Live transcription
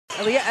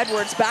Aaliyah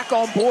Edwards back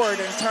on board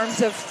in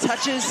terms of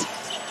touches,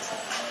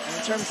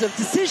 in terms of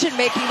decision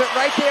making, but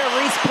right there,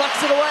 Reese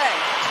plucks it away.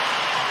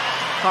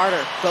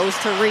 Carter goes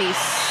to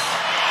Reese.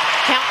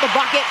 Count the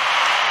bucket.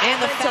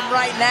 And the momentum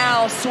right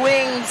now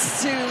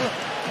swings to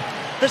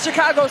the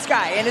Chicago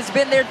Sky, and it's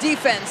been their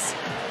defense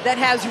that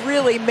has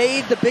really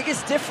made the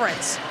biggest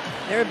difference.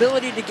 Their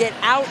ability to get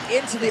out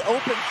into the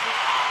open.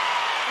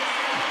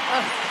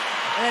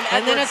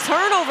 And then a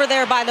turnover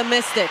there by the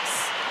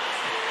Mystics.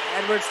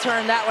 Edwards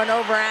turned that one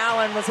over.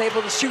 Allen was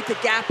able to shoot the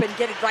gap and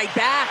get it right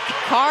back.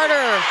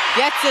 Carter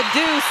gets a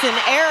deuce, and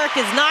Eric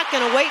is not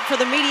going to wait for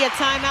the media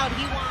timeout.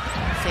 He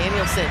wants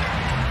Samuelson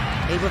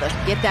able to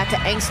get that to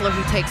Engsler,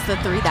 who takes the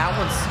three. That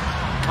one's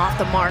off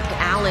the mark.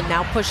 Allen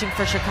now pushing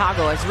for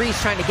Chicago as Reese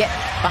trying to get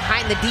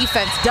behind the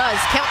defense. Does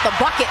count the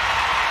bucket.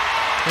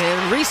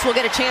 And Reese will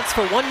get a chance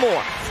for one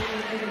more.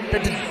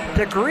 The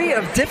degree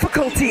of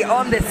difficulty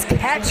on this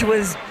catch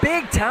was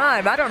big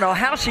time. I don't know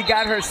how she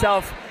got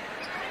herself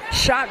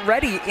shot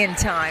ready in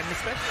time,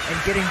 and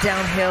getting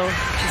downhill.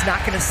 She's not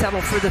going to settle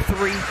for the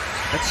three,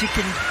 but she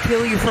can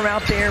kill you from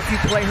out there if you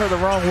play her the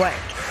wrong way.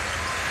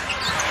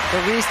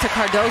 The Reese to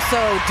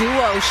Cardoso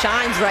duo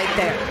shines right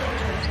there.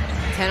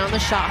 10 on the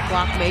shot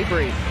clock,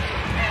 Mabry.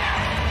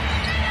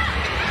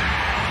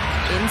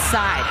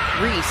 Inside,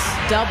 Reese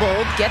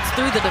doubled, gets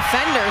through the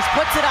defenders,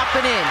 puts it up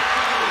and in.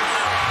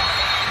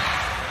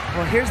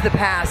 Well, here's the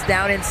pass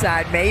down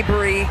inside,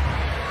 Mabry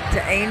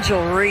to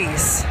Angel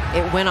Reese.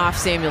 It went off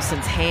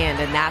Samuelson's hand,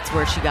 and that's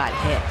where she got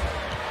hit.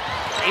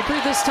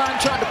 Mabry this time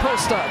trying to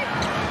post up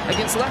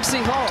against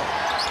Lexi Hall.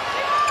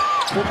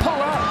 Will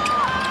pull up.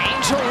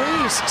 Angel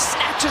Reese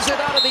snatches it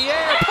out of the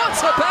air,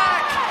 puts it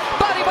back.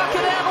 Body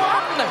bucket and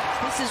one.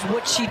 This is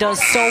what she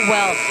does so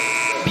well.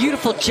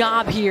 Beautiful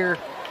job here,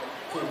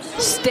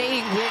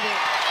 staying with it.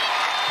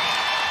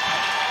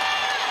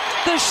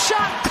 The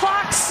shot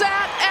clock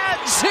sat at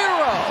 0.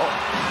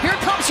 Here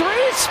comes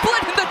Reese,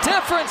 splitting the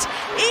difference.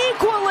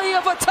 Equally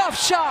of a tough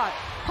shot.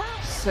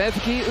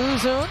 Sevgi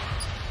Uzun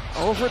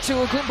over to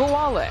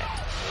Ogunbowale.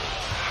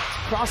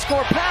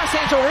 Cross-court pass,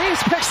 Angel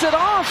Reese picks it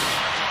off.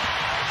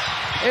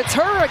 It's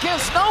her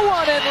against no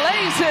one and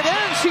lays it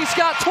in. She's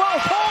got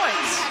 12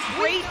 points.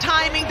 Great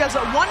timing, does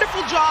a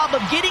wonderful job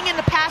of getting in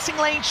the passing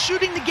lane,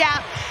 shooting the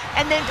gap,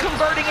 and then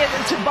converting it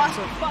into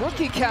bucket.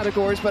 Rookie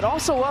categories, but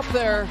also up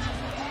there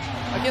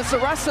against the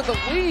rest of the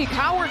league.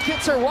 Howard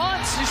gets her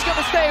once. She's going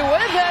to stay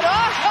with it.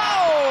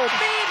 Oh,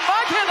 mean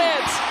mugging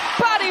it.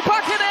 Body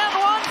bucket and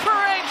one for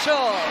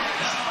Angel.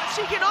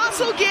 She can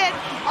also get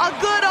a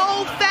good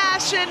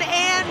old-fashioned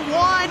and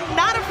one.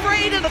 Not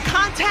afraid of the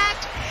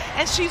contact,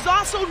 and she's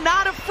also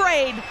not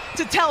afraid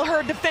to tell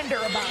her defender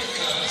about it.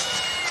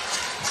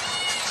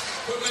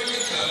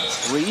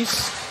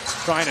 Reese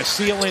trying to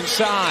seal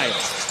inside.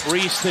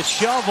 Reese the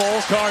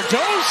shovel.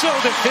 Cardoso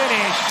the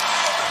finish.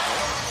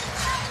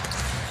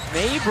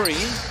 Mabry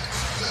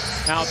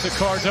out to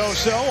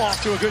Cardoso,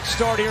 off to a good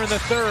start here in the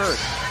third.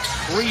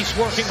 Reese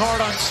working hard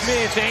on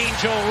Smith.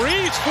 Angel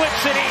Reese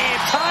flips it in.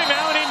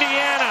 Timeout,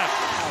 Indiana.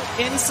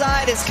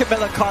 Inside is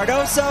Camila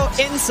Cardoso.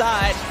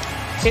 Inside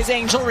is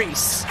Angel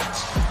Reese.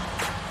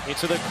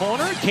 Into the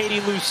corner,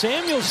 Katie Lou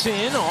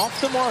Samuelson off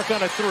the mark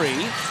on a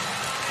three.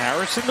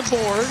 Harrison the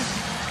board.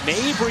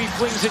 Mabry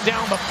flings it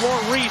down the floor.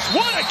 Reese,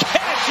 what a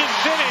catch and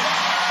finish.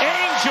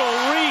 Angel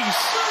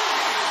Reese.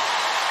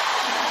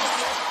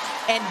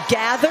 And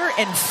gather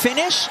and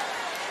finish.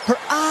 Her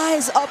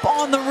eyes up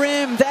on the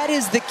rim. That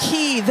is the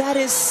key. That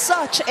is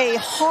such a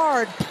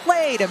hard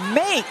play to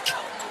make.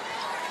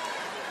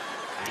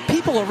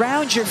 People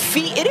around your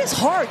feet. It is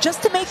hard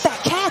just to make that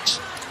catch.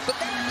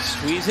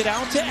 Squeeze it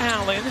out to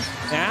Allen.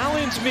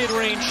 Allen's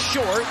mid-range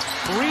short.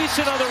 Reese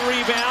another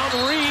rebound.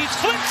 Reese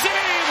flips it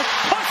in.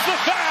 Plus the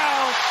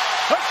foul.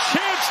 A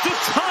chance to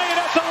tie it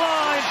at the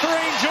line for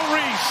Angel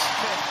Reese.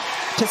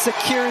 To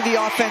secure the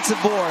offensive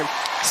board.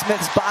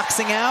 Smith's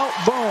boxing out.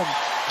 Boom.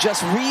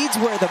 Just reads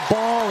where the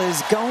ball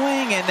is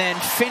going and then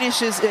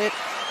finishes it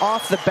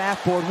off the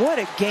backboard. What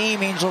a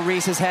game Angel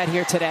Reese has had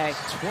here today.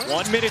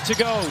 1 minute to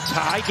go.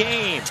 Tie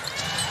game.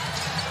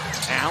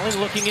 Allen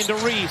looking into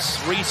Reese.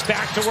 Reese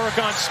back to work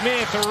on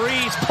Smith.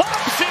 Reese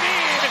pops it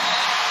in.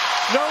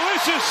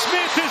 Narissa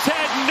Smith has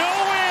had no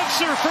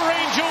answer for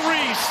Angel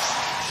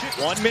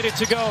Reese. 1 minute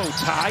to go.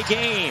 Tie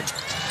game.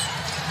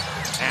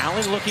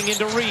 Allen looking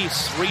into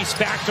Reese. Reese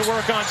back to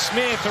work on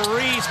Smith.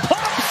 Reese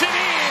pops it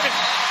in.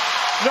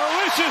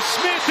 Narissa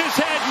Smith has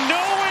had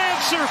no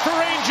answer for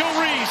Angel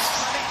Reese.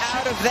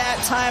 Out of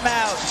that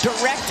timeout,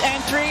 direct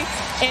entry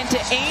into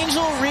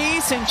Angel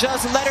Reese and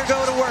just let her go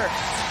to work.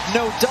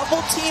 No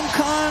double team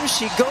comes.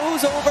 She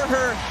goes over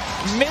her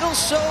middle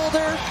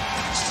shoulder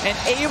and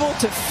able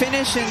to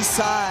finish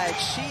inside.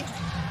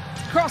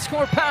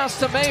 Cross-court pass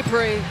to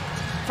Mabry.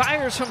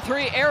 Fires from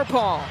three, air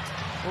ball.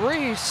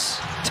 Reese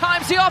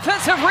times the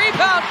offensive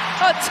rebound.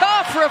 A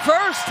tough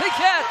reverse to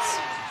get.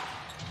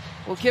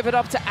 We'll give it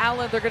up to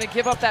Allen. They're going to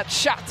give up that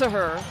shot to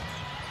her.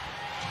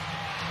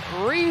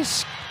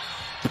 Reese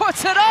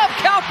puts it up.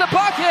 Count the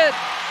bucket.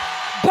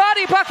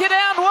 Body bucket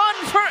and one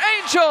for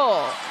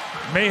Angel.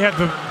 May have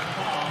the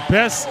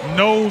best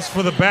nose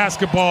for the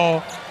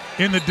basketball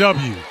in the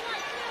W.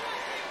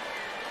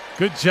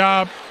 Good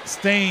job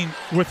staying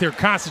with their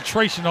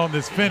concentration on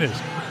this finish.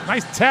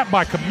 Nice tap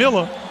by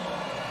Camilla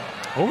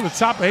over the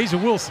top of Asia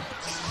Wilson.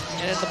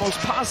 And in the most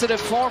positive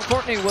form,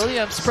 Courtney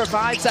Williams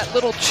provides that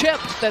little chip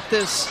that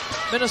this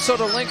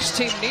Minnesota Lynx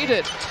team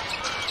needed.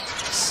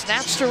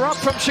 Snatched her up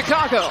from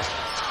Chicago.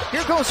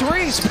 Here goes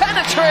Reese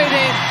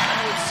penetrating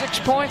with 6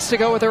 points to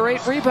go with her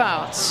 8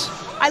 rebounds.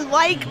 I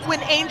like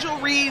when Angel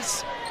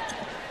Reese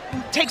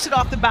takes it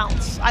off the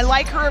bounce. I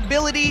like her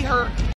ability, her